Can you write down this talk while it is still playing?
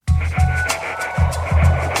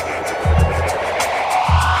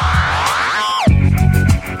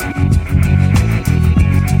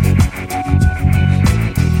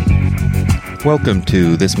Welcome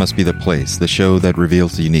to This Must Be the Place, the show that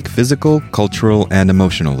reveals the unique physical, cultural, and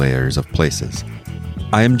emotional layers of places.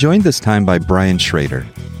 I am joined this time by Brian Shrader.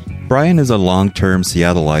 Brian is a long-term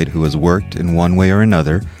Seattleite who has worked in one way or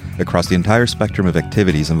another across the entire spectrum of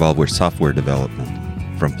activities involved with software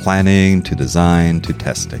development, from planning to design to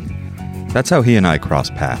testing. That's how he and I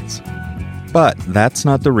cross paths. But that's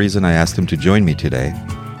not the reason I asked him to join me today.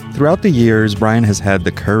 Throughout the years, Brian has had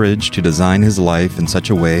the courage to design his life in such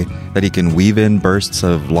a way that he can weave in bursts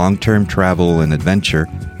of long-term travel and adventure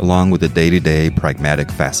along with the day-to-day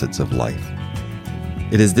pragmatic facets of life.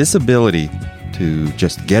 It is this ability to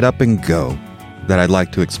just get up and go that I'd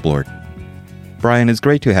like to explore. Brian, it's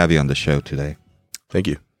great to have you on the show today. Thank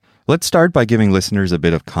you. Let's start by giving listeners a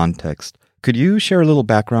bit of context. Could you share a little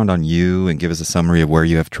background on you and give us a summary of where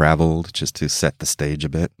you have traveled, just to set the stage a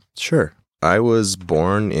bit? Sure. I was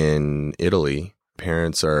born in Italy.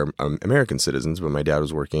 Parents are American citizens, but my dad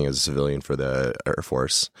was working as a civilian for the Air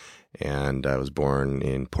Force. And I was born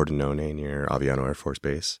in Pordenone near Aviano Air Force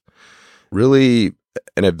Base. Really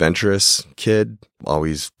an adventurous kid,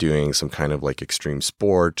 always doing some kind of like extreme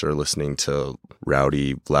sport or listening to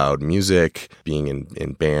rowdy, loud music, being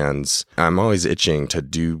in bands. I'm always itching to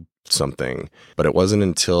do something. But it wasn't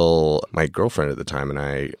until my girlfriend at the time and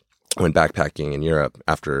I went backpacking in Europe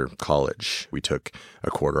after college. We took a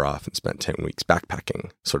quarter off and spent 10 weeks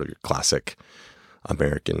backpacking, sort of your classic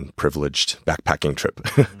American privileged backpacking trip.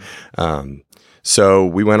 So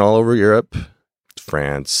we went all over Europe,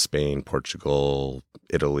 France, Spain, Portugal,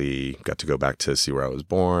 Italy, got to go back to see where I was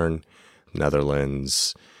born,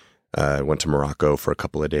 Netherlands, went to Morocco for a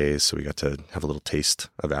couple of days. So we got to have a little taste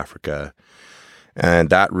of Africa. And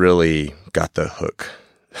that really got the hook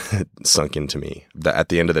sunk into me. At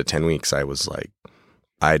the end of the 10 weeks, I was like,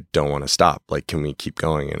 I don't want to stop. Like, can we keep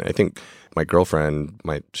going? And I think my girlfriend,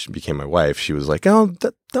 she became my wife. She was like, oh,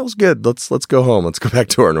 that was good. Let's go home. Let's go back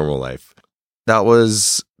to our normal life. That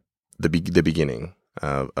was the beginning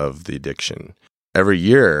of the addiction. Every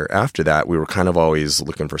year after that, we were kind of always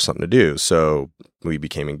looking for something to do. So we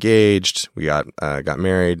became engaged. We got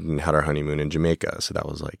married and had our honeymoon in Jamaica. So that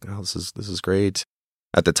was like, oh, this is great.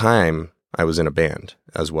 At the time, I was in a band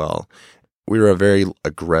as well. We were a very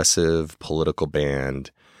aggressive political band.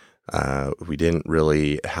 We didn't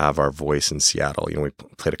really have our voice in Seattle. We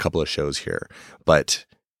played a couple of shows here, but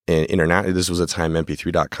internationally, this was a time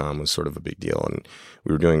mp3.com was sort of a big deal, and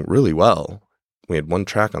we were doing really well. We had one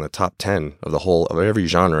track on the top 10 of every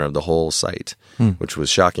genre of the whole site, which was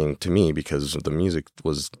shocking to me because the music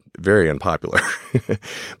was very unpopular.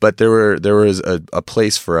 But there was a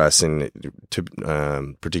place for us in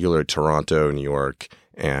particular Toronto, New York,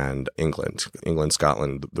 and England,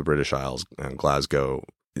 Scotland, the British Isles, Glasgow.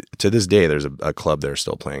 To this day, there's a club there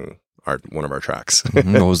still playing one of our tracks.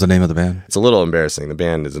 What was the name of the band? It's a little embarrassing. The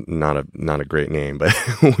band is not a great name, but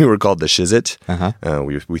we were called the Shizit.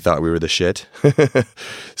 We thought we were the shit.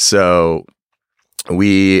 So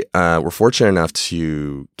we were fortunate enough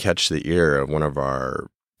to catch the ear of one of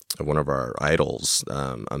our idols,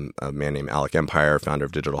 a man named Alec Empire, founder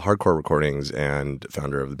of Digital Hardcore Recordings and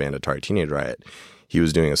founder of the band Atari Teenage Riot. He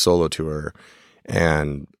was doing a solo tour,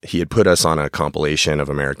 and he had put us on a compilation of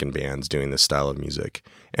American bands doing this style of music.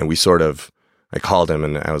 And I called him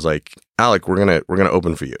and I was like, Alec, we're gonna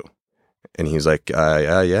open for you. And he's like,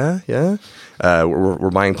 yeah. We're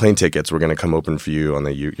buying plane tickets. We're gonna come open for you on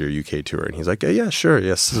your UK tour. And he's like, yeah, sure,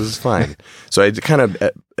 yes, this is fine. So I kind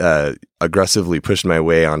of aggressively pushed my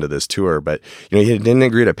way onto this tour, but he didn't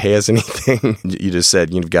agree to pay us anything. You just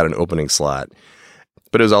said you've got an opening slot.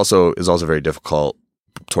 But it was also very difficult.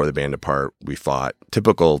 Tore the band apart. We fought.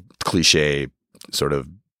 Typical cliche sort of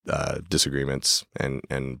disagreements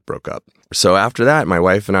and broke up. So after that, my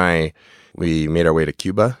wife and I, we made our way to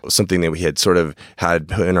Cuba. It was something that we had sort of had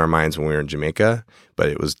put in our minds when we were in Jamaica, but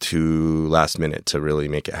it was too last minute to really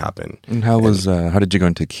make it happen. And how did you go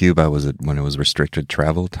into Cuba? Was it when it was restricted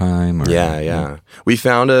travel time? Or, yeah. We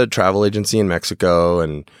found a travel agency in Mexico,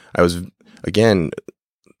 and I was, again,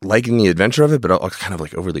 liking the adventure of it, but I was kind of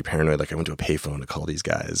like overly paranoid. Like I went to a payphone to call these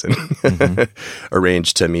guys and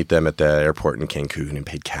arranged to meet them at the airport in Cancun and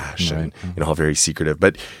paid cash, and all very secretive.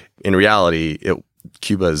 But in reality,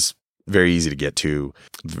 Cuba's very easy to get to,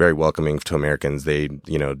 very welcoming to Americans. They,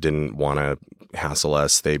 didn't want to hassle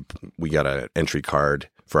us. We got an entry card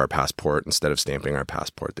for our passport. Instead of stamping our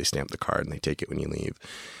passport, they stamp the card and they take it when you leave.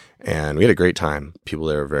 And we had a great time. People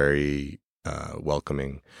there were very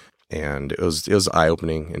welcoming. And it was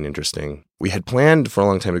eye-opening and interesting. We had planned for a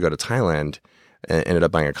long time to go to Thailand and ended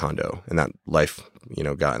up buying a condo. And that life,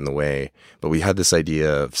 got in the way. But we had this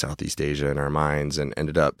idea of Southeast Asia in our minds and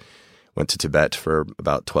ended up Went to Tibet for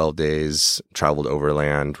about 12 days, traveled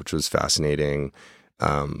overland, which was fascinating.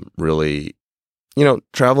 Really,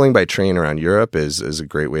 traveling by train around Europe is a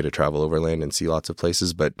great way to travel overland and see lots of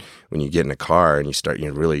places. But when you get in a car and you start,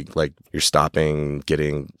 really like you're stopping,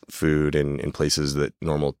 getting food in places that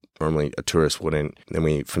normally a tourist wouldn't.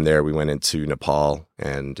 Then from there we went into Nepal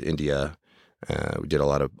and India. We did a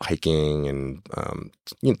lot of hiking and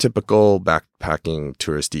typical backpacking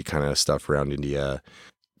touristy kind of stuff around India.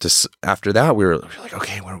 Just after that, we were like,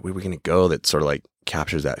 okay, where are we going to go that sort of like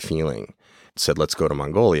captures that feeling? Said, let's go to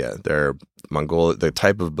Mongolia. The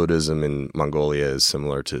type of Buddhism in Mongolia is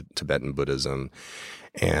similar to Tibetan Buddhism.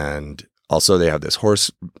 And also they have this horse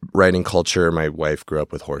riding culture. My wife grew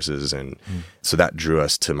up with horses. And so that drew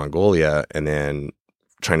us to Mongolia. And then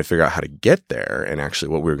trying to figure out how to get there and actually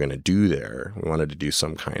what we were going to do there. We wanted to do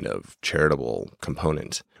some kind of charitable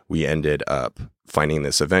component. We ended up finding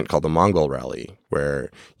this event called the Mongol Rally,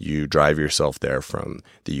 where you drive yourself there from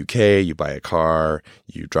the UK, you buy a car,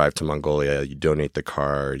 you drive to Mongolia, you donate the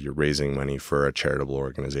car, you're raising money for a charitable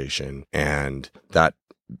organization. And that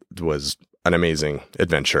was an amazing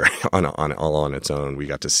adventure all on its own. We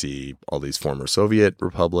got to see all these former Soviet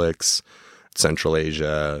republics, Central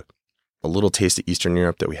Asia, a little taste of Eastern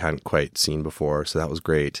Europe that we hadn't quite seen before. So that was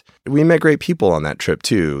great. We met great people on that trip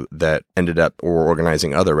too that ended up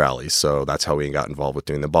organizing other rallies. So that's how we got involved with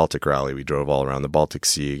doing the Baltic Rally. We drove all around the Baltic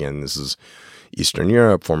Sea. Again, this is Eastern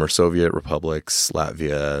Europe, former Soviet republics,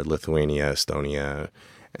 Latvia, Lithuania, Estonia.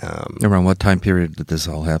 Around what time period did this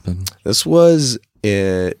all happen? This was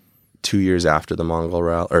 2 years after the Mongol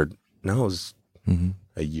Rally. Or no, it was...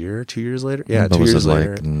 a year, 2 years later? Yeah, 2 years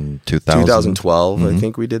later. Like in 2000? 2012, I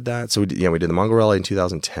think we did that. So we did the Mongol Rally in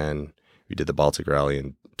 2010. We did the Baltic Rally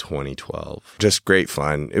in 2012. Just great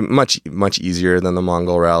fun. Much easier than the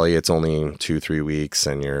Mongol Rally. It's only 2-3 weeks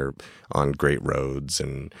and you're on great roads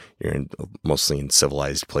and you're mostly in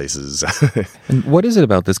civilized places. And what is it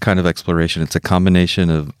about this kind of exploration? It's a combination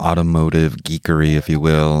of automotive geekery, if you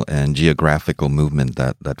will, and geographical movement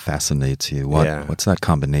that fascinates you. What's that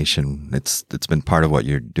combination? It's been part of what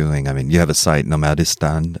you're doing. I mean, you have a site,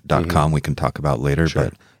 nomadistan.com, we can talk about later, Sure.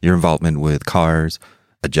 But your involvement with cars,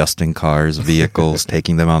 adjusting cars, vehicles,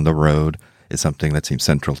 taking them on the road is something that seems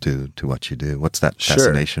central to what you do. What's that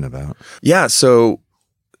fascination about? Yeah, so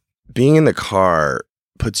being in the car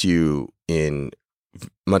puts you in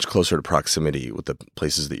much closer to proximity with the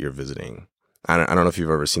places that you're visiting. I don't know if you've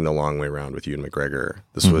ever seen The Long Way Round with Ewan McGregor.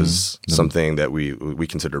 This was something that we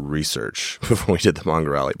considered research before we did the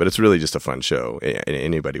Mongol Rally, but it's really just a fun show.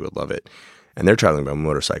 Anybody would love it. And they're traveling by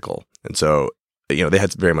motorcycle. And so, they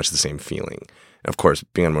had very much the same feeling. And of course,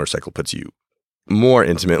 being on a motorcycle puts you more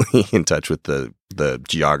intimately in touch with the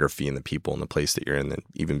geography and the people and the place that you're in than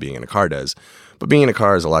even being in a car does. But being in a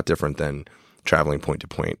car is a lot different than traveling point to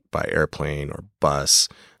point by airplane or bus.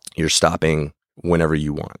 You're stopping whenever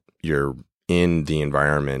you want. You're in the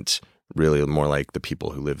environment really more like the people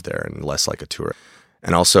who live there and less like a tourist.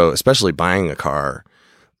 And also, especially buying a car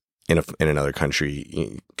in another country,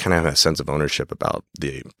 you kind of have a sense of ownership about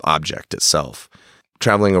the object itself.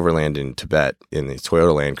 Traveling overland in Tibet in the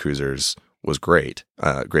Toyota Land Cruisers was great,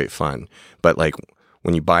 great fun. But like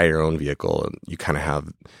when you buy your own vehicle, you kind of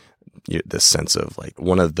have this sense of like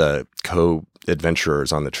one of the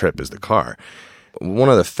co-adventurers on the trip is the car. One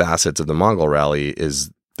of the facets of the Mongol Rally is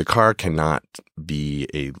the car cannot be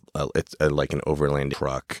like an overland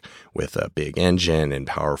truck with a big engine and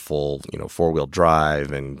powerful, 4-wheel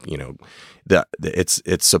drive, and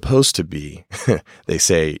it's supposed to be, they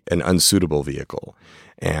say, an unsuitable vehicle.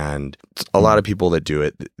 And a lot of people that do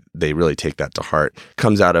it, they really take that to heart.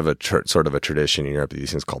 Comes out of a sort of a tradition in Europe,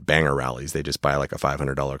 these things called banger rallies. They just buy like a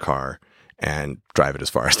 $500 car and drive it as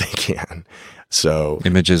far as they can. So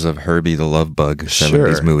images of Herbie the Love Bug,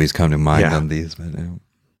 70s movies come to mind on these. But,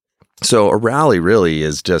 So a rally really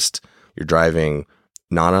is just you're driving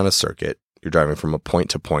not on a circuit. You're driving from a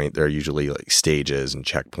point to point. There are usually like stages and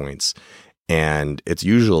checkpoints, and it's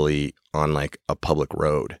usually on like a public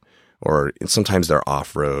road, or sometimes they're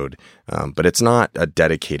off-road, but it's not a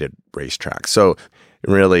dedicated racetrack. So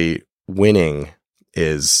really winning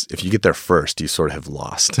is, if you get there first, you sort of have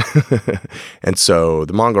lost. And so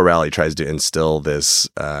the Mongol Rally tries to instill this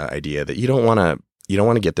idea that you don't want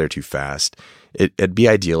to get there too fast. It'd be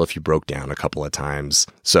ideal if you broke down a couple of times.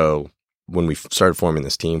 So when we started forming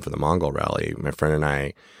this team for the Mongol Rally, my friend and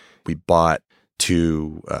I, we bought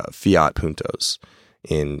 2 Fiat Puntos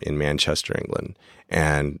in Manchester, England.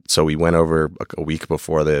 And so we went over a week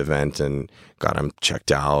before the event and got them checked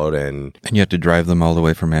out. And you had to drive them all the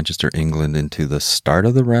way from Manchester, England into the start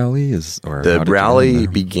of the rally? The rally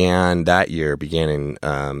began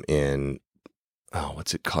in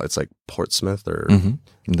what's it called? It's like Portsmouth or in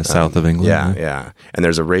the south of England. Yeah. And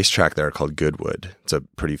there's a racetrack there called Goodwood. It's a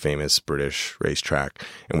pretty famous British racetrack.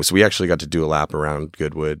 And so we actually got to do a lap around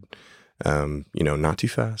Goodwood. Not too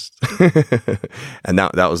fast. And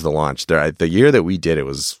that was the launch there. The year that we did it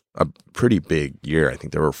was a pretty big year. I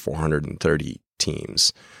think there were 430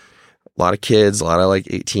 teams. A lot of kids, a lot of like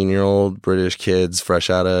 18-year-old British kids fresh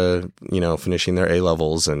out of, finishing their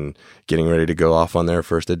A-levels and getting ready to go off on their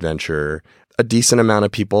first adventure. A decent amount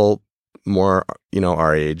of people more,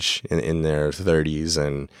 our age in their 30s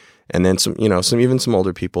and then some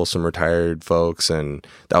older people, some retired folks. And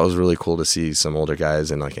that was really cool to see some older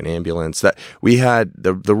guys in like an ambulance. That we had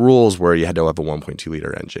the rules were you had to have a 1.2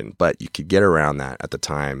 liter engine, but you could get around that at the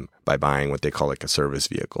time by buying what they call like a service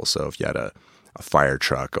vehicle. So if you had a fire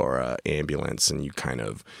truck or a ambulance and you kind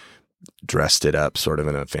of dressed it up sort of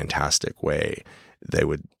in a fantastic way, they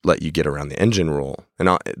would let you get around the engine rule.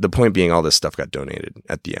 And the point being, all this stuff got donated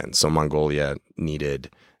at the end. So Mongolia needed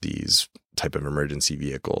these type of emergency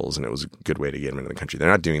vehicles, and it was a good way to get them into the country. They're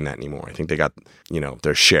not doing that anymore. I think they got,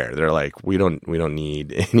 their share. They're like, we don't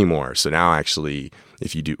need any more. So now actually,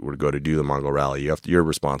 if you were to go to do the Mongol Rally, you're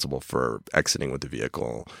responsible for exiting with the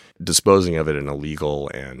vehicle, disposing of it in a legal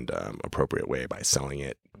and appropriate way by selling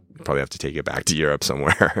it. You probably have to take it back to Europe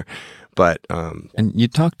somewhere. But and you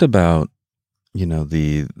talked about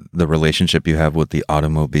the relationship you have with the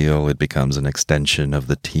automobile. It becomes an extension of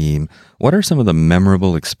the team. What are some of the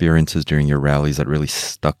memorable experiences during your rallies that really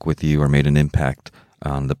stuck with you or made an impact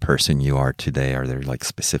on the person you are today? Are there like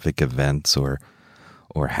specific events or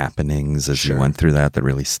happenings as you went through that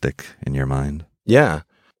really stick in your mind? Yeah.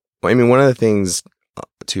 Well, I mean, one of the things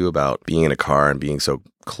too about being in a car and being so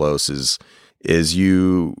close is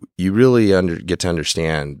you really get to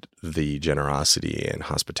understand the generosity and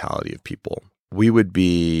hospitality of people. We would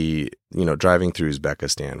be, driving through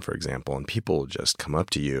Uzbekistan, for example, and people just come up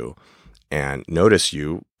to you and notice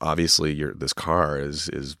you. Obviously, this car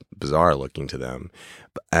is bizarre looking to them,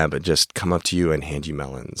 but just come up to you and hand you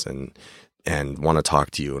melons and want to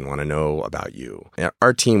talk to you and want to know about you. And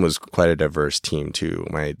our team was quite a diverse team too.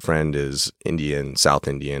 My friend is Indian, South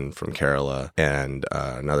Indian from Kerala, and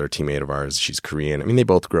another teammate of ours, she's Korean. I mean, they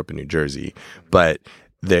both grew up in New Jersey, but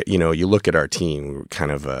you look at our team, we were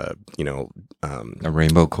kind of a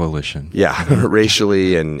rainbow coalition. Yeah,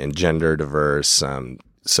 racially and gender diverse.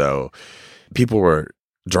 So people were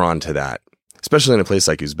drawn to that, especially in a place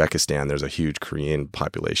like Uzbekistan. There's a huge Korean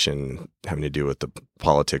population having to do with the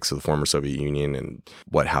politics of the former Soviet Union and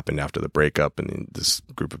what happened after the breakup. And this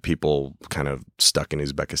group of people kind of stuck in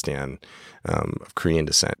Uzbekistan of Korean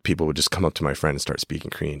descent. People would just come up to my friend and start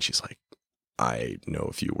speaking Korean. She's like, I know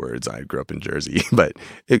a few words. I grew up in Jersey, but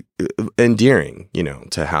endearing,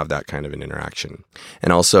 to have that kind of an interaction.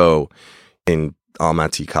 And also in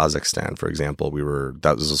Almaty, Kazakhstan, for example,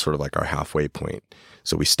 that was sort of like our halfway point.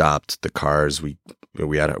 So we stopped the cars. We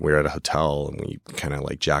were at a hotel and we kind of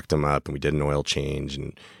like jacked them up and we did an oil change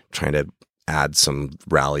and trying to add some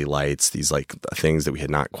rally lights, these like things that we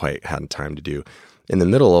had not quite had time to do. In the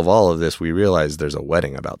middle of all of this, we realized there's a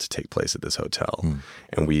wedding about to take place at this hotel.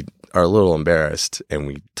 And we are a little embarrassed. And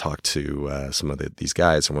we talked to some of these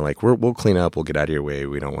guys and we're like, we'll clean up. We'll get out of your way.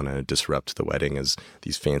 We don't want to disrupt the wedding as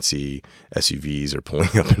these fancy SUVs are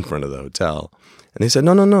pulling up in front of the hotel. And they said,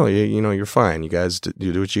 no, you're fine. You guys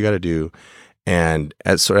do what you got to do. And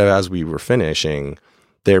as we were finishing,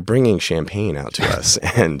 they're bringing champagne out to us,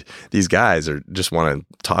 and these guys just want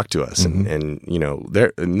to talk to us, and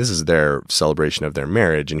this is their celebration of their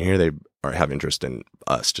marriage, and here they have interest in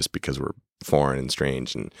us just because we're foreign and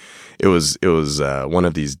strange. And it was one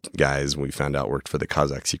of these guys we found out worked for the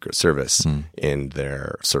Kazakh Secret Service in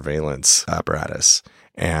their surveillance apparatus,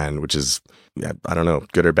 and which is, I don't know,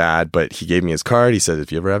 good or bad, but he gave me his card. He said,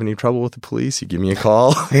 if you ever have any trouble with the police, you give me a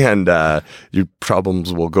call and your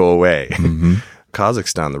problems will go away.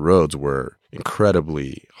 Kazakhstan, the roads were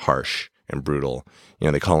incredibly harsh and brutal.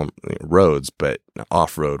 They call them roads, but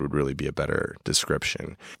off-road would really be a better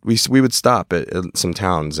description. We would stop at some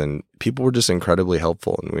towns and people were just incredibly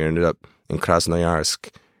helpful. And we ended up in Krasnoyarsk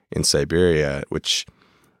in Siberia, which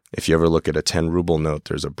if you ever look at a 10 ruble note,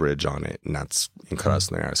 there's a bridge on it, and that's in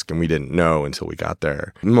Krasnoyarsk. And we didn't know until we got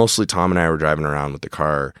there. Mostly Tom and I were driving around with the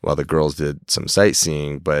car while the girls did some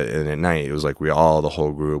sightseeing. But at night, it was like the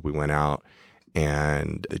whole group, we went out.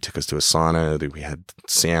 And they took us to a sauna. We had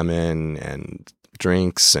salmon and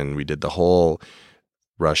drinks, and we did the whole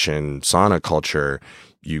Russian sauna culture.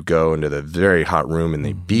 You go into the very hot room, and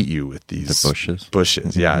they beat you with these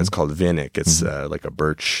bushes. Yeah, it's called vinik. It's like a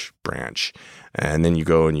birch branch. And then you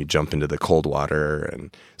go and you jump into the cold water.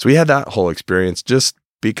 And so we had that whole experience just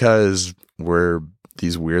because we're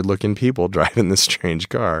these weird looking people driving this strange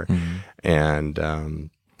car.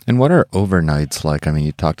 And what are overnights like? I mean,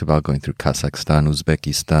 you talked about going through Kazakhstan,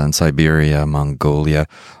 Uzbekistan, Siberia, Mongolia.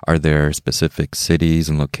 Are there specific cities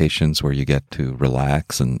and locations where you get to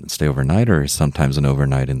relax and stay overnight, or is sometimes an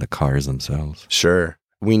overnight in the cars themselves? Sure.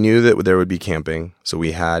 We knew that there would be camping, so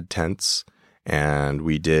we had tents, and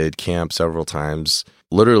we did camp several times,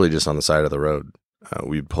 literally just on the side of the road.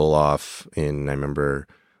 We'd pull off I remember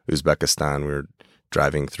Uzbekistan, we were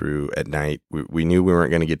driving through at night. We knew we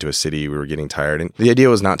weren't going to get to a city. We were getting tired. And the idea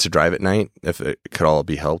was not to drive at night if it could all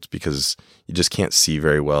be helped, because you just can't see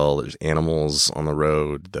very well. There's animals on the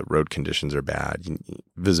road. The road conditions are bad.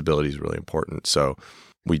 Visibility is really important. So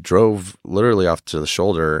we drove literally off to the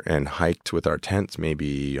shoulder and hiked with our tents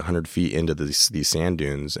maybe 100 feet into these sand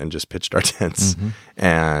dunes and just pitched our tents.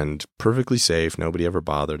 And perfectly safe. Nobody ever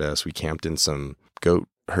bothered us. We camped in some goat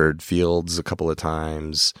herd fields a couple of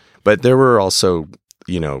times. But there were also,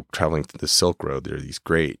 traveling through the Silk Road, there are these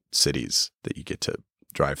great cities that you get to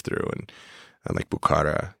drive through. And like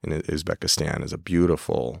Bukhara in Uzbekistan is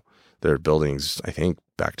there are buildings, I think,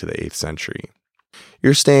 back to the 8th century.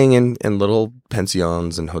 You're staying in little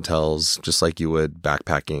pensions and hotels, just like you would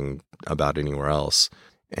backpacking about anywhere else.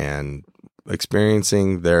 And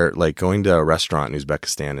experiencing going to a restaurant in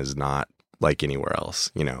Uzbekistan is not like anywhere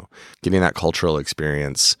else, getting that cultural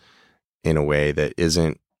experience in a way that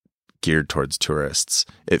isn't geared towards tourists.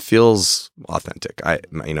 It feels authentic.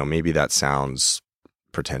 Maybe that sounds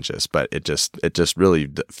pretentious, but it just really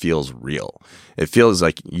feels real. It feels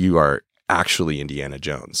like you are actually Indiana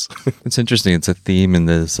Jones. It's interesting. It's a theme in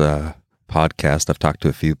this podcast. I've talked to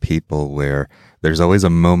a few people where there's always a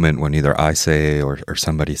moment when either I say or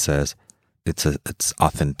somebody says, it's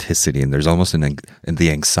authenticity, and there's almost the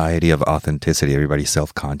anxiety of authenticity. Everybody's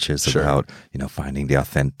self-conscious about finding the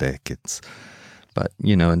authentic. But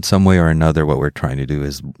in some way or another, what we're trying to do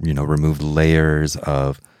is remove layers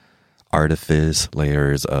of artifice,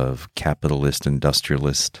 layers of capitalist,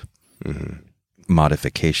 industrialist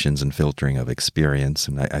modifications and filtering of experience,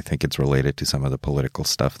 and I think it's related to some of the political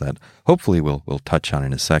stuff that hopefully we'll touch on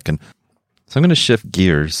in a second. So I'm going to shift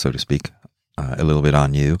gears, so to speak, a little bit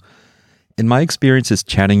on you. In my experiences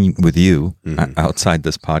chatting with you outside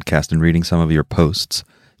this podcast and reading some of your posts,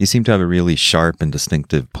 you seem to have a really sharp and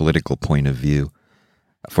distinctive political point of view.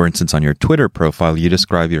 For instance, on your Twitter profile, you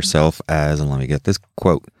describe yourself as, and let me get this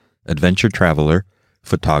quote, adventure traveler,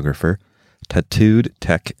 photographer, tattooed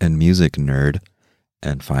tech and music nerd,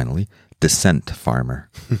 and finally, dissent farmer.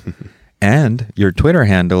 And your Twitter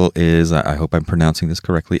handle is, I hope I'm pronouncing this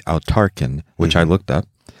correctly, autarken, which I looked up.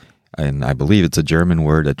 And I believe it's a German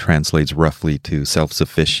word that translates roughly to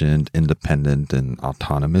self-sufficient, independent, and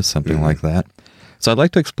autonomous, something like that. So I'd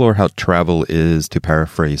like to explore how travel is, to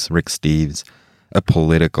paraphrase Rick Steves, a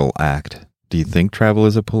political act. Do you think travel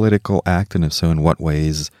is a political act? And if so, in what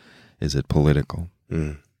ways is it political?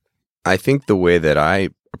 I think the way that I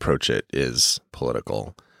approach it is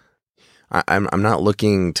political. I'm not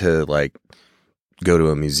looking to go to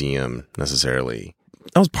a museum necessarily.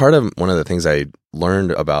 That was part of one of the things I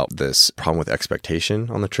learned about this problem with expectation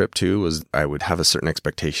on the trip too, was I would have a certain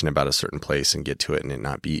expectation about a certain place and get to it and it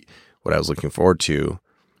not be what I was looking forward to,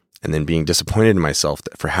 and then being disappointed in myself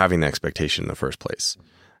for having the expectation in the first place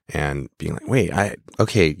and being like, wait,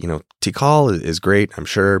 Tikal is great, I'm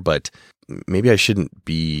sure, but maybe I shouldn't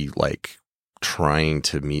be trying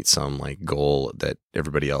to meet some goal that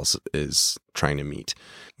everybody else is trying to meet.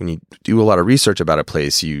 When you do a lot of research about a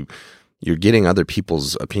place, you're getting other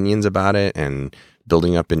people's opinions about it and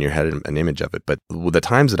building up in your head an image of it. But the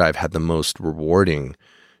times that I've had the most rewarding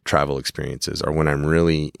travel experiences are when I'm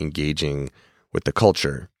really engaging with the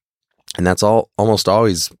culture. And that's almost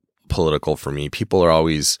always political for me. People are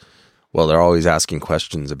always asking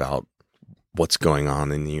questions about what's going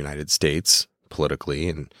on in the United States politically.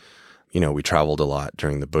 And, we traveled a lot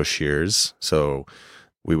during the Bush years. So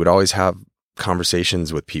we would always have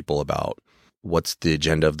conversations with people about what's the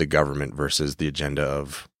agenda of the government versus the agenda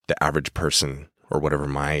of the average person, or whatever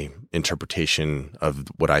my interpretation of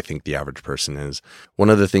what I think the average person is. One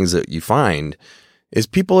of the things that you find is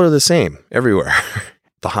people are the same everywhere.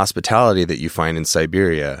 The hospitality that you find in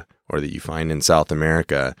Siberia or that you find in South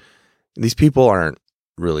America, these people aren't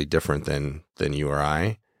really different than you or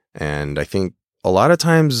I. And I think a lot of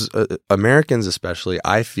times, Americans especially,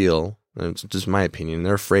 I feel, and it's just my opinion,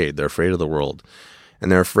 they're afraid. They're afraid of the world.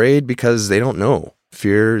 And they're afraid because they don't know.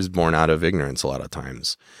 Fear is born out of ignorance a lot of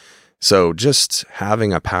times. So just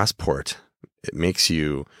having a passport, it makes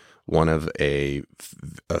you one of a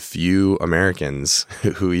few Americans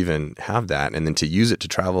who even have that, and then to use it to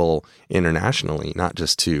travel internationally, not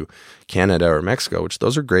just to Canada or Mexico, which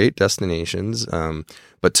those are great destinations,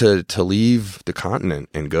 but to leave the continent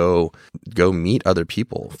and go meet other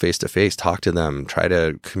people face to face, talk to them, try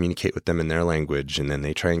to communicate with them in their language, and then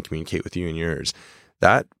they try and communicate with you in yours.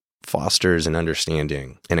 That fosters an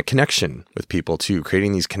understanding and a connection with people too.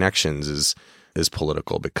 Creating these connections is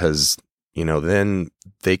political, because then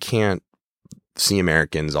they can't see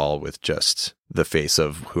Americans all with just the face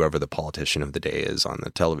of whoever the politician of the day is on the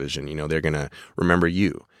television. They're going to remember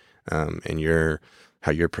you, and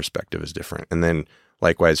how your perspective is different. And then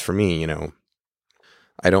likewise for me,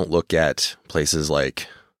 I don't look at places like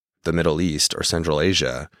the Middle East or Central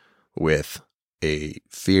Asia with a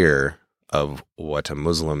fear of what a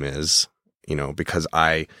Muslim is, because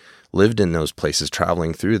I lived in those places,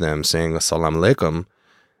 traveling through them, saying assalamu alaikum.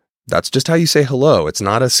 That's just how you say hello. It's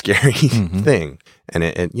not a scary thing. And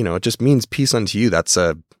it just means peace unto you.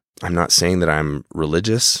 I'm not saying that I'm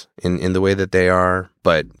religious in the way that they are,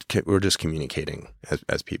 but we're just communicating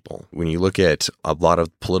as people. When you look at a lot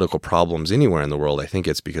of political problems anywhere in the world, I think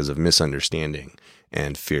it's because of misunderstanding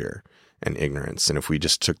and fear and ignorance. And if we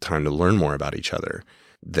just took time to learn more about each other,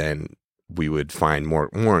 then we would find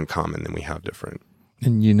more in common than we have different.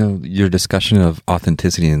 And your discussion of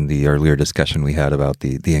authenticity in the earlier discussion we had about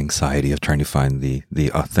the anxiety of trying to find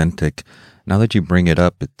the authentic. Now that you bring it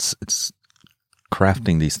up, it's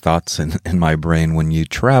crafting these thoughts in my brain. When you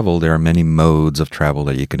travel, there are many modes of travel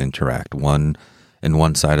that you can interact. One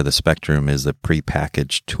side of the spectrum is the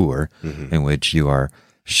prepackaged tour, in which you are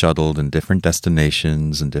shuttled in different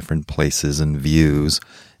destinations and different places and views,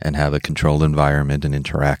 and have a controlled environment and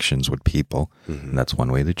interactions with people. And that's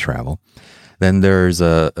one way to travel. Then there's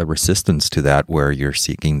a resistance to that, where you're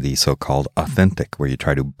seeking the so-called authentic, where you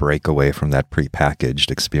try to break away from that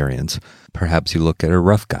prepackaged experience. Perhaps you look at a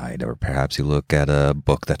rough guide, or perhaps you look at a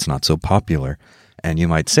book that's not so popular, and you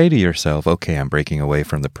might say to yourself, okay, I'm breaking away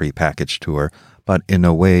from the prepackaged tour, but in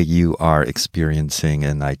a way you are experiencing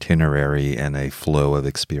an itinerary and a flow of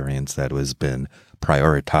experience that has been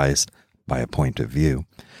prioritized by a point of view.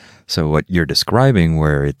 So what you're describing,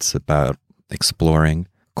 where it's about exploring,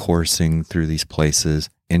 coursing through these places,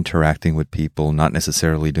 interacting with people, not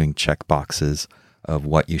necessarily doing check boxes of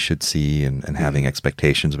what you should see and having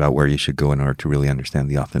expectations about where you should go in order to really understand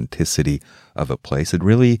the authenticity of a place. It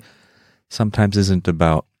really sometimes isn't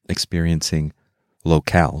about experiencing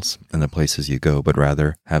locales and the places you go, but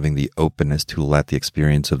rather having the openness to let the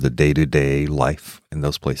experience of the day-to-day life in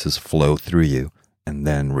those places flow through you and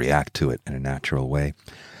then react to it in a natural way.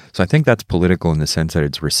 So I think that's political in the sense that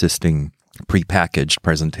it's resisting prepackaged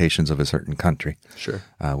presentations of a certain country. Sure.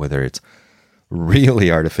 Whether it's really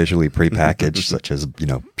artificially prepackaged, such as,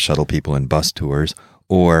 shuttle people in bus tours,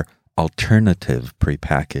 or alternative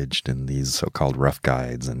prepackaged in these so-called rough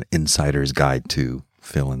guides and insider's guide to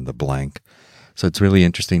fill in the blank. So it's really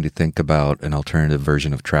interesting to think about an alternative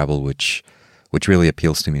version of travel, which really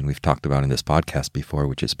appeals to me, and we've talked about in this podcast before,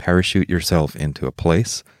 which is parachute yourself into a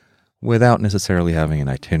place without necessarily having an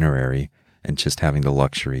itinerary and just having the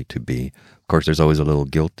luxury to be. Of course, there's always a little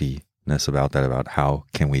guiltiness about that, about how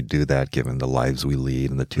can we do that given the lives we lead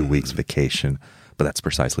and the 2 weeks vacation. But that's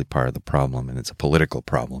precisely part of the problem, and it's a political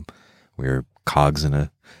problem. We're cogs in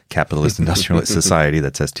a capitalist industrialist society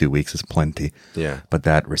that says 2 weeks is plenty. Yeah. But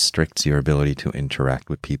that restricts your ability to interact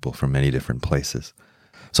with people from many different places.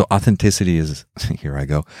 So authenticity is, here I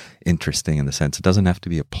go, interesting in the sense it doesn't have to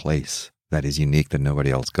be a place that is unique that nobody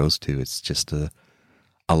else goes to. It's just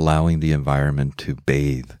allowing the environment to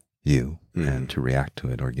bathe you and to react to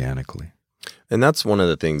it organically. And that's one of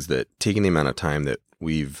the things that, taking the amount of time that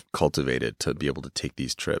we've cultivated to be able to take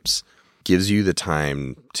these trips, gives you the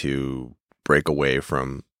time to break away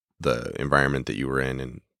from the environment that you were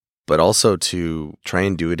in, but also to try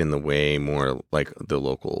and do it in the way more like the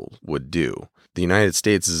local would do. The United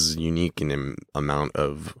States is unique in the amount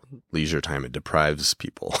of leisure time it deprives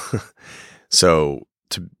people. So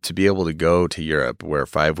to be able to go to Europe, where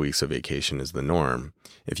 5 weeks of vacation is the norm,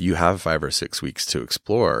 if you have 5 or 6 weeks to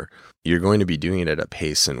explore, you're going to be doing it at a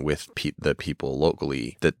pace and with the people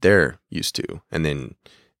locally that they're used to. And then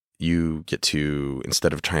you get to,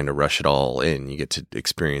 instead of trying to rush it all in, you get to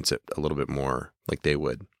experience it a little bit more like they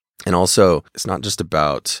would. And also, it's not just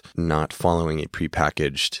about not following a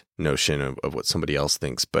prepackaged notion of what somebody else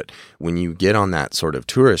thinks, but when you get on that sort of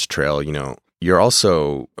tourist trail, you're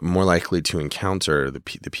also more likely to encounter the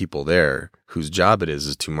people there whose job it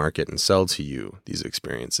is to market and sell to you these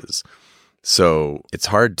experiences. So it's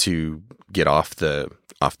hard to get off that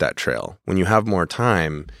trail. When you have more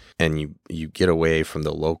time and you get away from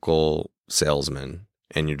the local salesman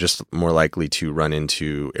and you're just more likely to run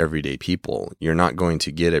into everyday people. You're not going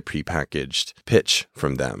to get a prepackaged pitch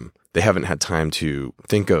from them. They haven't had time to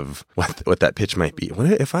think of what that pitch might be.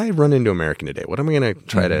 If I run into American today, what am I going to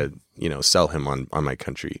try to, sell him on my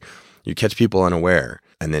country? You catch people unaware,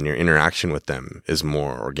 and then your interaction with them is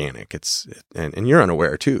more organic. And you're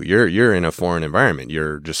unaware too. You're in a foreign environment.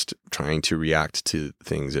 You're just trying to react to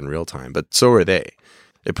things in real time, but so are they.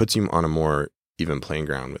 It puts you on a more even playing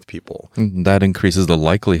ground with people. That increases the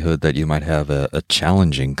likelihood that you might have a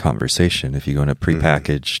challenging conversation if you go on a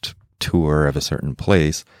prepackaged tour of a certain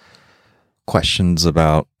place. Questions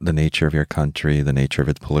about the nature of your country, the nature of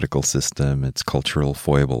its political system, its cultural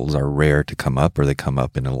foibles are rare to come up, or they come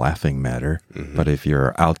up in a laughing manner. But if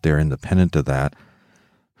you're out there independent of that,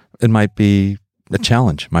 it might be a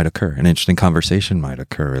challenge might occur. An interesting conversation might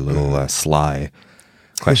occur, a little sly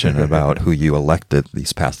question about who you elected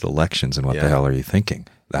these past elections and what the hell are you thinking.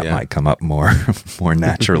 That might come up more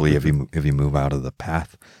naturally if you move out of the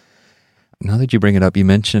path. Now that you bring it up, you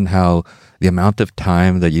mentioned how the amount of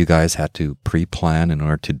time that you guys had to pre-plan in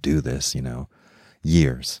order to do this,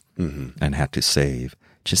 years, and had to save.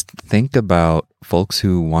 Just think about folks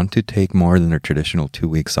who want to take more than their traditional 2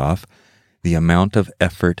 weeks off, the amount of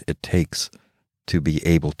effort it takes to be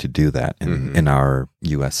able to do that in our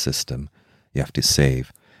U.S. system. You have to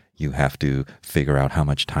save. You have to figure out how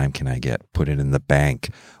much time can I get, put it in the bank.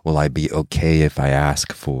 Will I be okay if I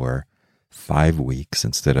ask for 5 weeks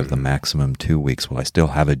instead of the maximum 2 weeks? Will I still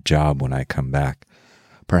have a job when I come back?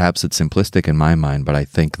 Perhaps it's simplistic in my mind, but I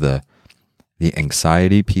think the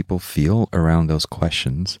anxiety people feel around those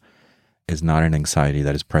questions is not an anxiety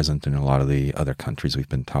that is present in a lot of the other countries we've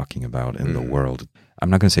been talking about in the world. I'm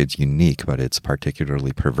not going to say it's unique, but it's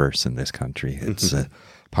particularly perverse in this country. It's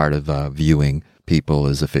part of viewing people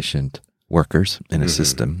as efficient workers in a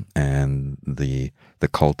system, and the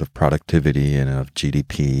cult of productivity and of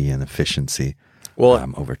GDP and efficiency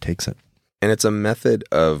overtakes it. And it's a method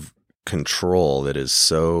of control that is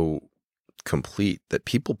so complete that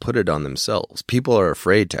people put it on themselves. People are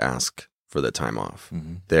afraid to ask for the time off.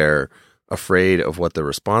 They're afraid of what the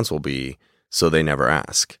response will be, so they never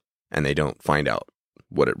ask, and they don't find out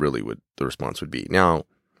what the response would be. Now,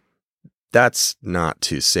 that's not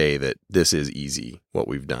to say that this is easy, what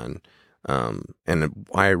we've done. And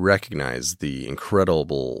I recognize the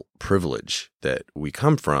incredible privilege that we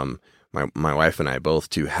come from, my wife and I both,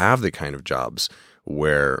 to have the kind of jobs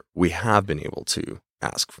where we have been able to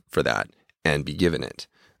ask for that and be given it.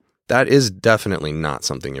 That is definitely not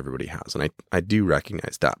something everybody has. And I do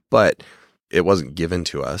recognize that, but it wasn't given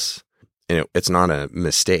to us. And it's not a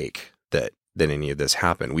mistake that any of this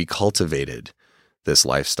happened. We cultivated this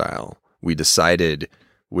lifestyle. We decided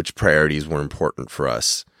which priorities were important for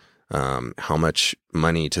us. How much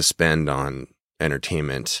money to spend on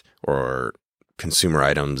entertainment or consumer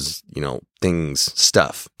items,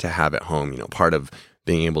 stuff to have at home. Part of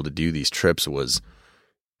being able to do these trips was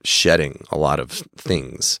shedding a lot of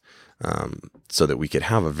things, so that we could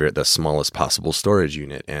have the smallest possible storage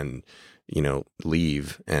unit and,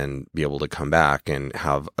 leave and be able to come back and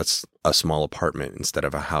have a small apartment instead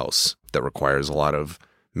of a house that requires a lot of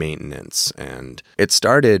maintenance. And it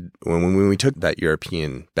started when we took that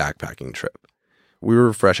European backpacking trip. We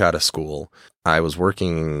were fresh out of school. I was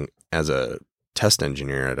working as a test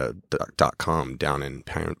engineer at a .com down in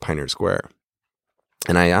Pioneer Square.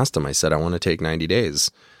 And I asked him, I said, I want to take 90 days,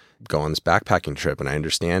 go on this backpacking trip. And I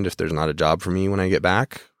understand if there's not a job for me when I get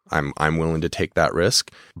back, I'm willing to take that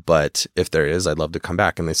risk. But if there is, I'd love to come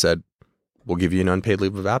back. And they said, we'll give you an unpaid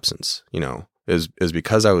leave of absence. It was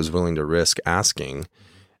because I was willing to risk asking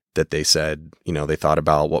that they said, they thought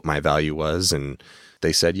about what my value was, and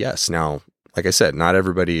they said yes. Now, like I said, not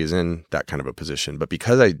everybody is in that kind of a position, but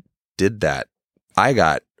because I did that, I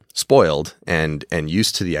got spoiled and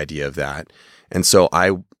used to the idea of that. And so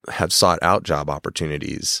I have sought out job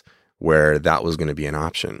opportunities where that was going to be an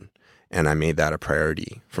option. And I made that a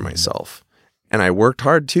priority for myself. And I worked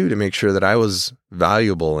hard too to make sure that I was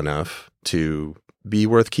valuable enough to be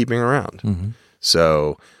worth keeping around.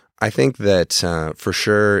 So I think that for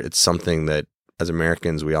sure it's something that as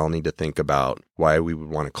Americans we all need to think about, why we would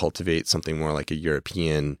want to cultivate something more like a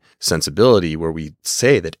European sensibility where we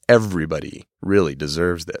say that everybody really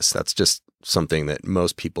deserves this. That's just something that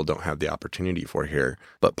most people don't have the opportunity for here.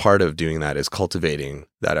 But part of doing that is cultivating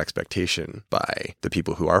that expectation by the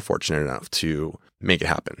people who are fortunate enough to make it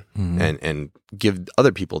happen and give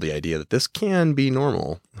other people the idea that this can be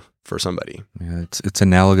normal for somebody. Yeah, it's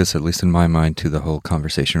analogous, at least in my mind, to the whole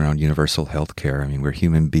conversation around universal health care. I mean, we're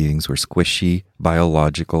human beings, we're squishy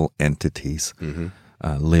biological entities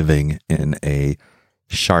living in a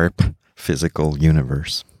sharp physical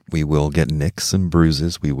universe. We will get nicks and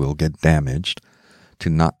bruises. We will get damaged. To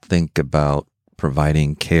not think about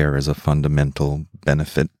providing care as a fundamental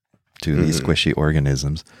benefit to these squishy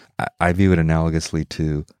organisms. I view it analogously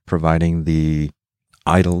to providing the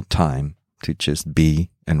idle time to just be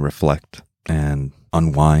and reflect and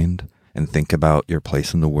unwind and think about your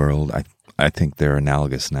place in the world. I think they're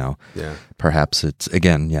analogous now. Yeah. Perhaps it's,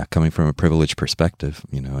 again, coming from a privileged perspective,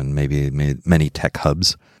 and maybe many tech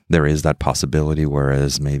hubs, there is that possibility,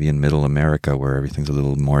 whereas maybe in middle America where everything's a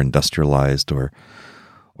little more industrialized or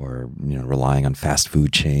relying on fast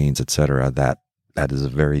food chains, etc., that is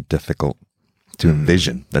very difficult to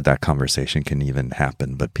envision that conversation can even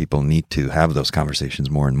happen. But people need to have those conversations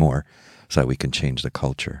more and more so that we can change the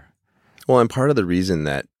culture. Well, and part of the reason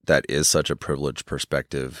that is such a privileged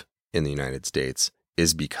perspective in the United States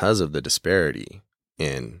is because of the disparity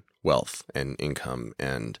in wealth and income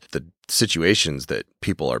and the situations that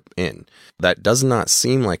people are in. That does not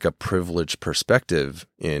seem like a privileged perspective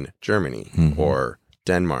in Germany or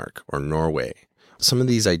Denmark or Norway. Some of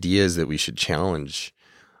these ideas that we should challenge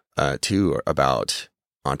too about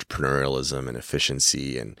entrepreneurialism and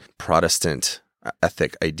efficiency and Protestant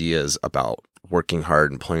ethic ideas about working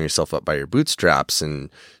hard and pulling yourself up by your bootstraps and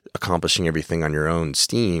accomplishing everything on your own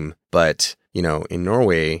steam. But, in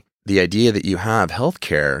Norway, the idea that you have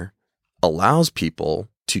healthcare allows people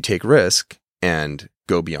to take risk and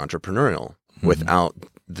go be entrepreneurial without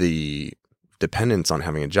the dependence on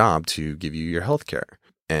having a job to give you your healthcare.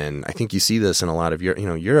 And I think you see this in a lot of Europe.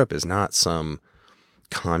 Europe is not some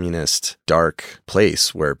communist dark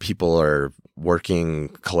place where people are working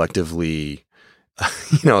collectively.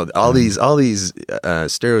 All these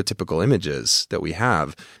stereotypical images that we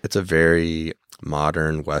have. It's a very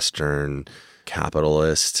modern, Western,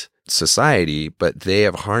 capitalist society, but they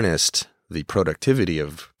have harnessed the productivity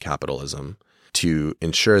of capitalism to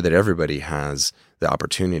ensure that everybody has the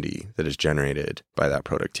opportunity that is generated by that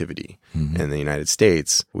productivity. In the United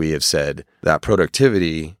States, we have said that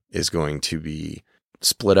productivity is going to be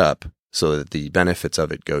split up so that the benefits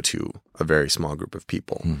of it go to a very small group of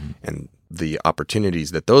people. And the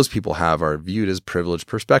opportunities that those people have are viewed as privileged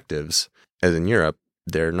perspectives. As in Europe,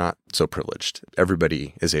 they're not so privileged.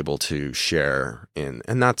 Everybody is able to share in,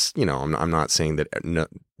 and that's, I'm not saying that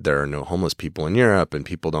there are no homeless people in Europe and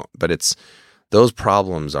people don't, but it's, those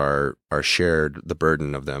problems are shared, the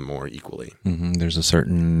burden of them more equally. There's a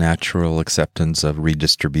certain natural acceptance of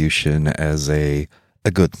redistribution as a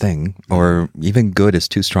good thing, or even good is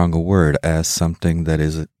too strong a word, as something that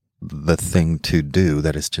is the thing to do,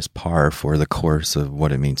 that is just par for the course of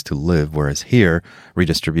what it means to live. Whereas here,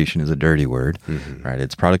 redistribution is a dirty word, right?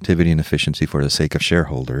 It's productivity and efficiency for the sake of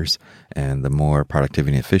shareholders. And the more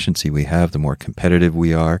productivity and efficiency we have, the more competitive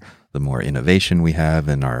we are, the more innovation we have,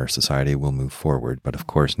 and our society will move forward. But of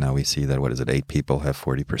course, now we see that, 8 people have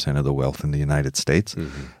 40% of the wealth in the United States.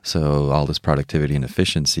 So all this productivity and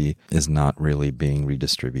efficiency is not really being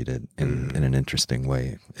redistributed in an interesting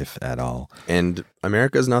way, if at all. And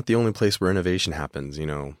America is not the only place where innovation happens.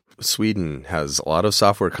 Sweden has a lot of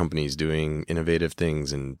software companies doing innovative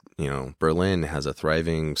things, and Berlin has a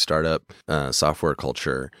thriving startup software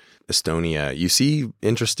culture. Estonia, you see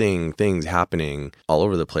interesting things happening all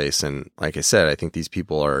over the place. And like I said, I think these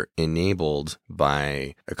people are enabled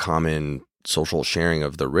by a common social sharing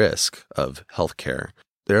of the risk of healthcare.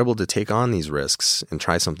 They're able to take on these risks and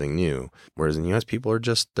try something new. Whereas in the U.S., people are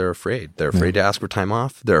they're afraid. They're afraid to ask for time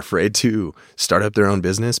off. They're afraid to start up their own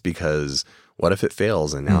business because what if it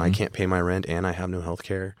fails and now I can't pay my rent and I have no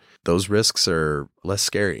healthcare? Those risks are less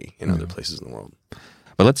scary in other places in the world.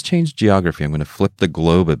 But let's change geography. I'm going to flip the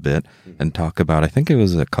globe a bit and talk about, I think it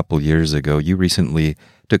was a couple years ago, you recently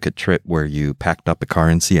took a trip where you packed up a car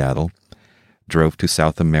in Seattle, drove to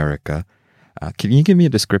South America. Can you give me a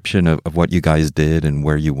description of what you guys did and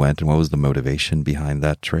where you went and what was the motivation behind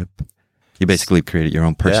that trip? You basically created your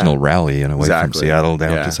own personal rally in a way from Seattle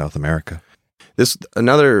down to South America.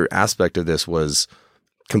 Another aspect of this was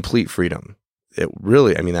complete freedom. It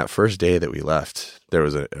really, that first day that we left, there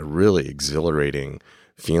was a really exhilarating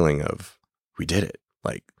feeling of, we did it.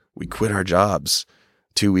 Like, we quit our jobs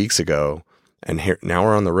 2 weeks ago, and now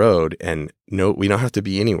we're on the road, and we don't have to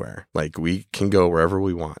be anywhere. Like, we can go wherever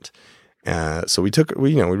we want. So we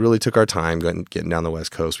really took our time getting down the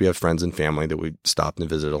West Coast. We have friends and family that we stopped and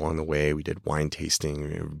visited along the way. We did wine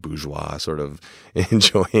tasting, bourgeois, sort of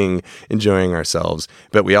enjoying ourselves.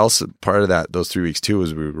 But we also, part of those 3 weeks too,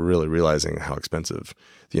 was we were really realizing how expensive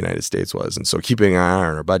the United States was. And so keeping an eye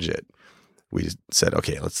on our budget, we said,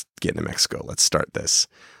 okay, let's get into Mexico. Let's start this.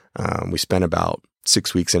 We spent about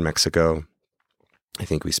 6 weeks in Mexico. I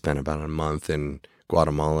think we spent about a month in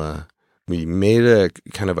Guatemala. We made a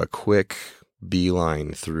kind of a quick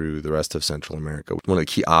beeline through the rest of Central America. One of the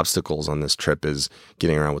key obstacles on this trip is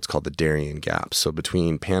getting around what's called the Darien Gap. So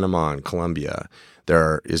between Panama and Colombia,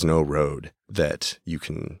 there is no road that you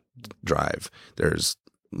can drive. There's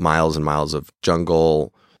miles and miles of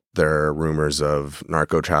jungle. There are rumors of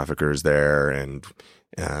narco traffickers there and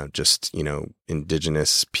just,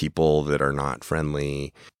 indigenous people that are not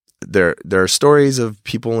friendly. There are stories of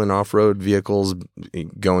people in off-road vehicles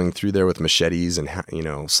going through there with machetes and,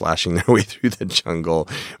 slashing their way through the jungle.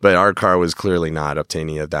 But our car was clearly not up to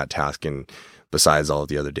any of that task, and besides all of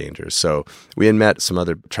the other dangers. So we had met some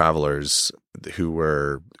other travelers who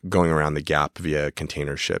were going around the gap via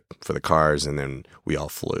container ship for the cars, and then we all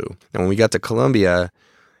flew. And when we got to Colombia,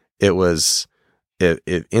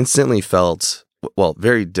 it instantly felt, well,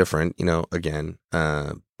 very different, again,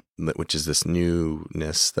 which is this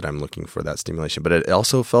newness that I'm looking for, that stimulation. But it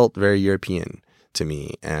also felt very European to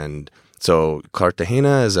me. And so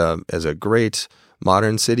Cartagena is a great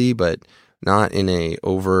modern city, but not in a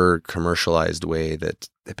over commercialized way that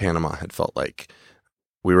Panama had felt like.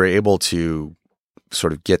 We were able to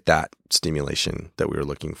sort of get that stimulation that we were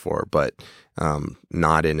looking for, but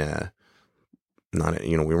not in a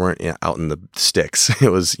we weren't out in the sticks.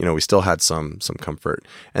 It was, we still had some comfort.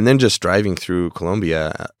 And then just driving through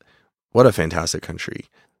Colombia, what a fantastic country.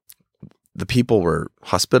 The people were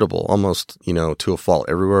hospitable, almost, to a fault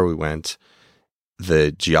everywhere we went.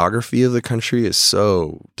 The geography of the country is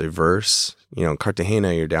so diverse. In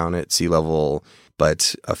Cartagena, you're down at sea level,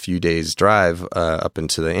 but a few days drive up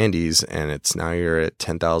into the Andes, and you're at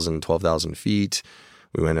 10,000, 12,000 feet.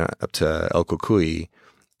 We went up to El Cocuy,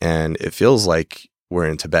 and it feels like we're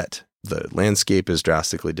in Tibet. The landscape is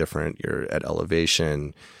drastically different. You're at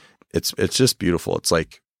elevation. It's just beautiful. It's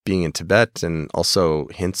like being in Tibet, and also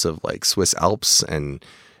hints of like Swiss Alps, and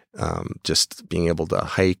just being able to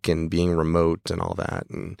hike and being remote and all that.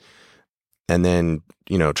 And then,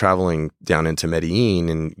 traveling down into Medellin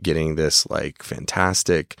and getting this like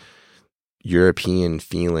fantastic European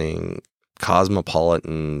feeling,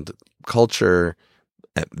 cosmopolitan culture,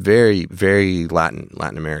 very, very Latin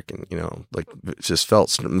American, like it just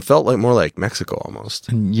felt like more like Mexico almost.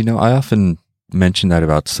 And, I often mention that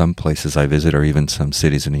about some places I visit, or even some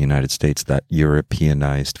cities in the United States, that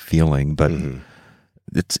Europeanized feeling. But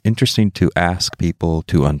it's interesting to ask people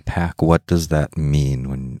to unpack, what does that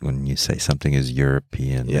mean when you say something is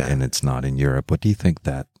European and it's not in Europe? What do you think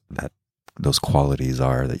that those qualities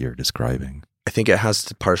are that you're describing? I think it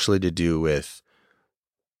has partially to do with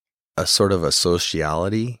a sort of a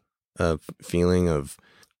sociality, a feeling of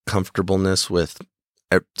comfortableness with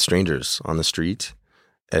strangers on the street.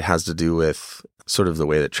 It has to do with sort of the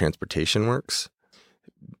way that transportation works,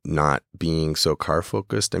 not being so car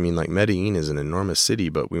focused. I mean, like Medellin is an enormous city,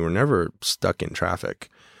 but we were never stuck in traffic.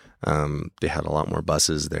 They had a lot more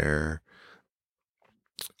buses there.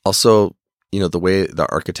 Also, the way the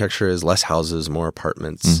architecture is, less houses, more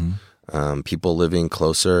apartments, people living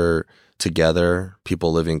closer together,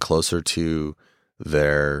 people living closer to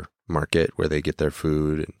their market where they get their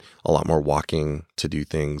food, and a lot more walking to do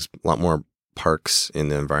things, a lot more parks in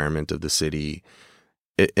the environment of the city.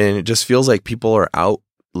 And it just feels like people are out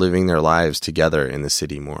living their lives together in the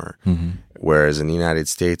city more. Whereas in the United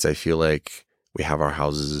States, I feel like we have our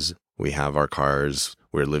houses, we have our cars,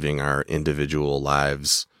 we're living our individual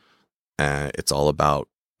lives. It's all about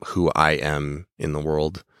who I am in the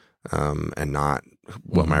world, and not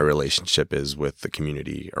what my relationship is with the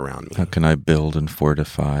community around me. How can I build and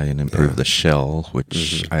fortify and improve the shell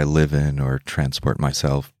which I live in, or transport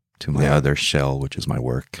myself to my other shell, which is my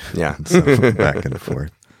work. Yeah. So back and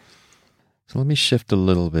forth. So let me shift a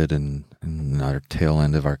little bit in our tail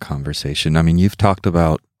end of our conversation. I mean, you've talked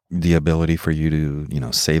about the ability for you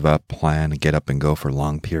to, save up, plan, get up and go for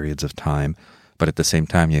long periods of time. But at the same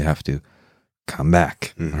time, you have to come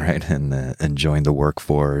back, right? And join the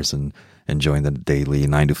workforce and join the daily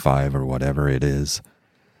 9 to 5 or whatever it is.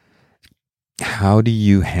 How do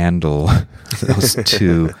you handle those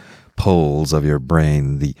two poles of your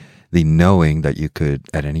brain, the knowing that you could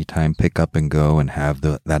at any time pick up and go and have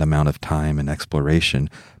that amount of time and exploration,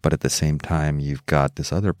 but at the same time you've got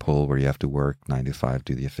this other pole where you have to work 9 to 5,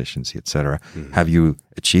 do the efficiency, etc. Have you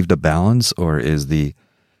achieved a balance, or is the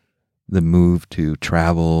move to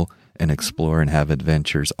travel and explore and have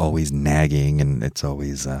adventures always nagging, and it's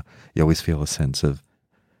always you always feel a sense of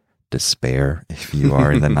despair if you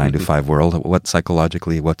are in the 9 to 5 world? What's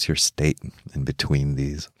your state in between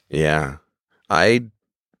these? Yeah,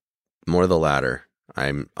 more the latter.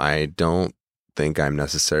 I don't think I'm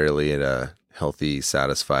necessarily at a healthy,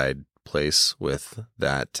 satisfied place with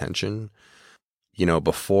that tension.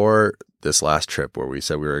 Before this last trip where we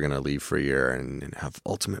said we were going to leave for a year and have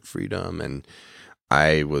ultimate freedom. And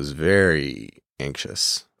I was very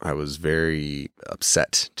anxious. I was very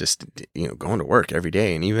upset just, going to work every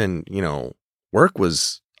day. And even,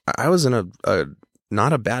 I was in a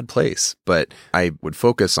not a bad place, but I would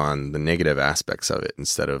focus on the negative aspects of it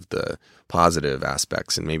instead of the positive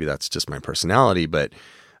aspects. And maybe that's just my personality, but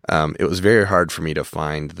it was very hard for me to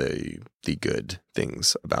find the good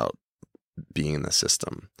things about being in the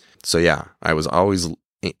system. So yeah, I was always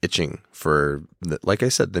itching for, like I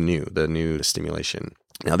said, the new stimulation.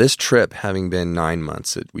 Now this trip, having been 9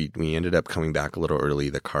 months, we ended up coming back a little early.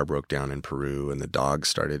 The car broke down in Peru, and the dogs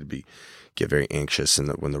started to get very anxious, and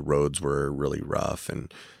when the roads were really rough,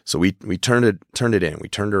 and so we turned it in. We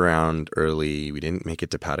turned around early. We didn't make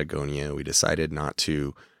it to Patagonia. We decided not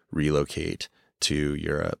to relocate to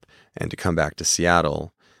Europe and to come back to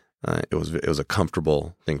Seattle. It was a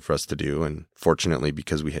comfortable thing for us to do, and fortunately,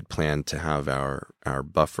 because we had planned to have our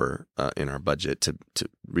buffer in our budget to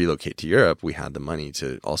relocate to Europe, we had the money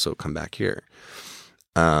to also come back here.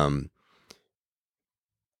 At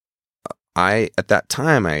that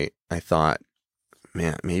time I thought,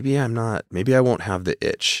 man, maybe I won't have the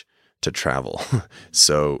itch to travel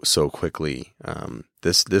so quickly.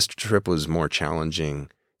 This trip was more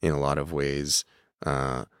challenging in a lot of ways,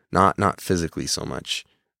 not physically so much,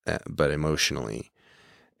 but emotionally.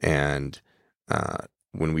 And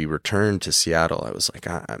when we returned to Seattle, I was like,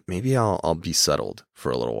 maybe I'll be settled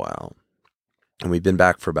for a little while. And we've been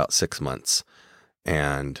back for about 6 months,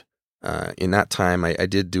 and in that time, I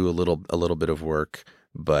did do a little bit of work,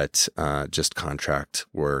 but just contract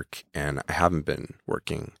work, and I haven't been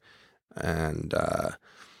working. And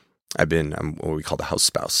I'm what we call the house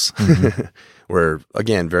spouse. Mm-hmm. We're,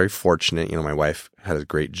 again, very fortunate. My wife had a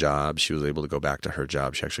great job. She was able to go back to her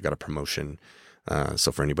job. She actually got a promotion.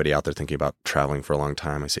 So for anybody out there thinking about traveling for a long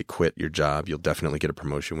time, I say quit your job. You'll definitely get a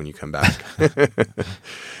promotion when you come back.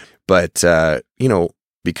 But,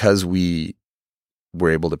 because we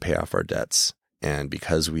were able to pay off our debts, and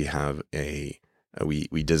because we have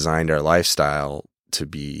we designed our lifestyle to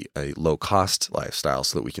be a low-cost lifestyle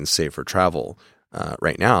so that we can save for travel.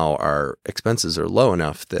 Right now, our expenses are low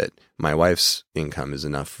enough that my wife's income is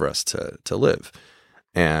enough for us to live.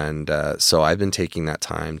 And so I've been taking that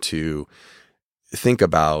time to think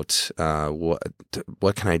about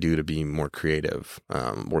what can I do to be more creative,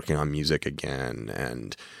 working on music again,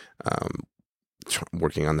 and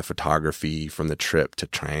working on the photography from the trip to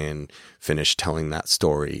try and finish telling that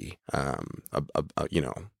story,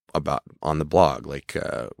 about on the blog. Like,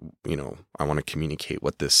 I want to communicate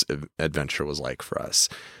what this adventure was like for us,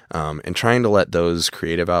 and trying to let those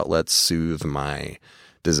creative outlets soothe my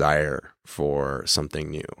desire for something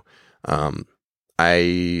new.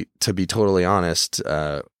 To be totally honest,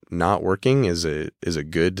 not working is a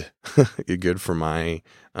good for my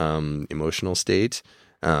emotional state.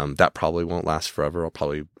 That probably won't last forever. I'll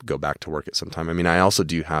probably go back to work at some time. I mean, I also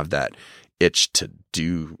do have that itch to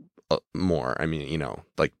do more. I mean,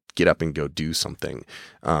 like get up and go do something.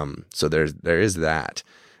 So there is that,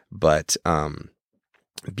 but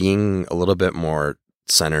being a little bit more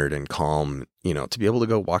centered and calm, to be able to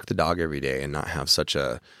go walk the dog every day and not have such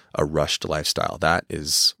a rushed lifestyle, that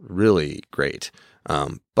is really great.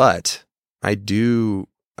 But I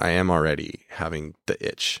am already having the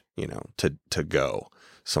itch, to go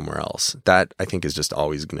somewhere else. That I think is just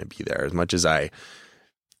always going to be there. As much as I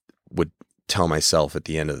would tell myself at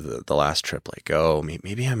the end of the last trip, like, oh,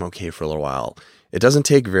 maybe I'm okay for a little while. It doesn't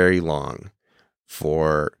take very long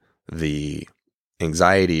for the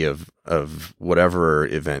anxiety of whatever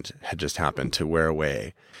event had just happened to wear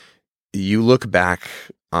away. You look back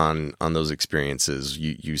on those experiences,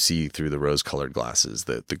 you see through the rose-colored glasses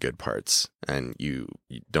the good parts, and you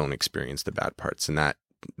don't experience the bad parts, and that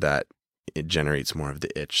it generates more of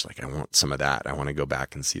the itch. Like, I want some of that. I want to go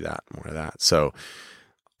back and see that, more of that. So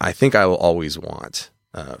I think I will always want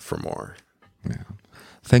for more. Yeah.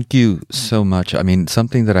 Thank you so much. I mean,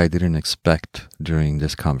 something that I didn't expect during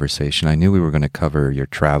this conversation. I knew we were going to cover your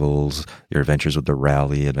travels, your adventures with the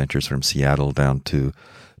rally, adventures from Seattle down to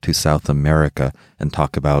South America, and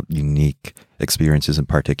talk about unique experiences and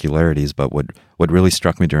particularities. But what really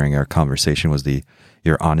struck me during our conversation was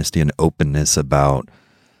your honesty and openness about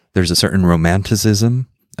there's a certain romanticism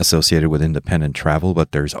associated with independent travel,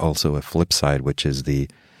 but there's also a flip side, which is the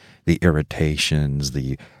irritations,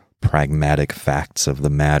 the pragmatic facts of the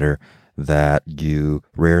matter that you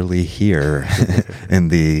rarely hear in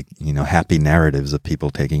the happy narratives of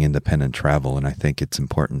people taking independent travel. And I think it's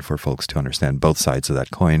important for folks to understand both sides of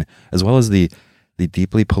that coin, as well as the the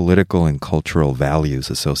deeply political and cultural values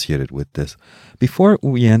associated with this. Before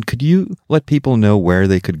we end, could you let people know where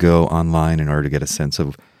they could go online in order to get a sense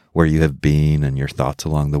of where you have been and your thoughts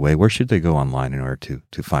along the way? Where should they go online in order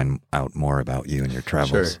to find out more about you and your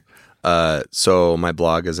travels? Sure. So my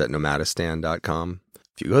blog is at nomadistan.com.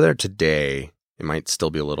 If you go there today, it might still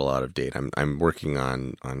be a little out of date. I'm working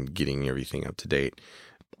on getting everything up to date.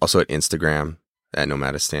 Also at Instagram at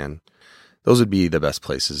nomadistan. Those would be the best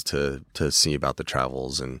places to see about the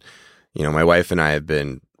travels. And, my wife and I have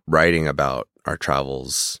been writing about our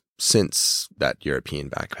travels since that European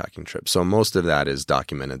backpacking trip. So most of that is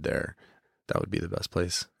documented there. That would be the best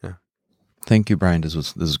place. Yeah. Thank you, Brian. This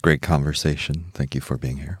was a great conversation. Thank you for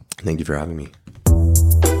being here. Thank you for having me.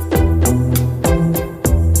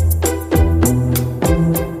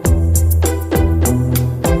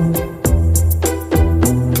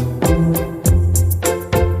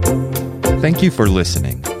 Thank you for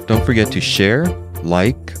listening. Don't forget to share,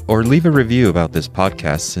 like, or leave a review about this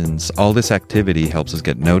podcast, since all this activity helps us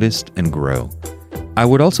get noticed and grow. I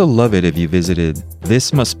would also love it if you visited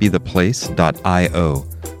thismustbetheplace.io,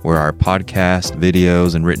 where our podcast,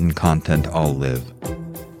 videos, and written content all live.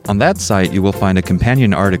 On that site, you will find a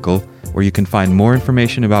companion article where you can find more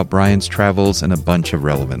information about Brian's travels and a bunch of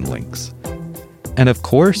relevant links. And of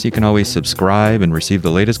course, you can always subscribe and receive the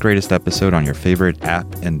latest, greatest episode on your favorite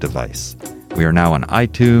app and device. We are now on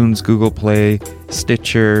iTunes, Google Play,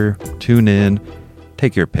 Stitcher, TuneIn.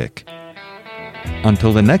 Take your pick.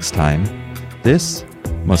 Until the next time, this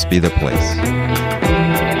must be the place.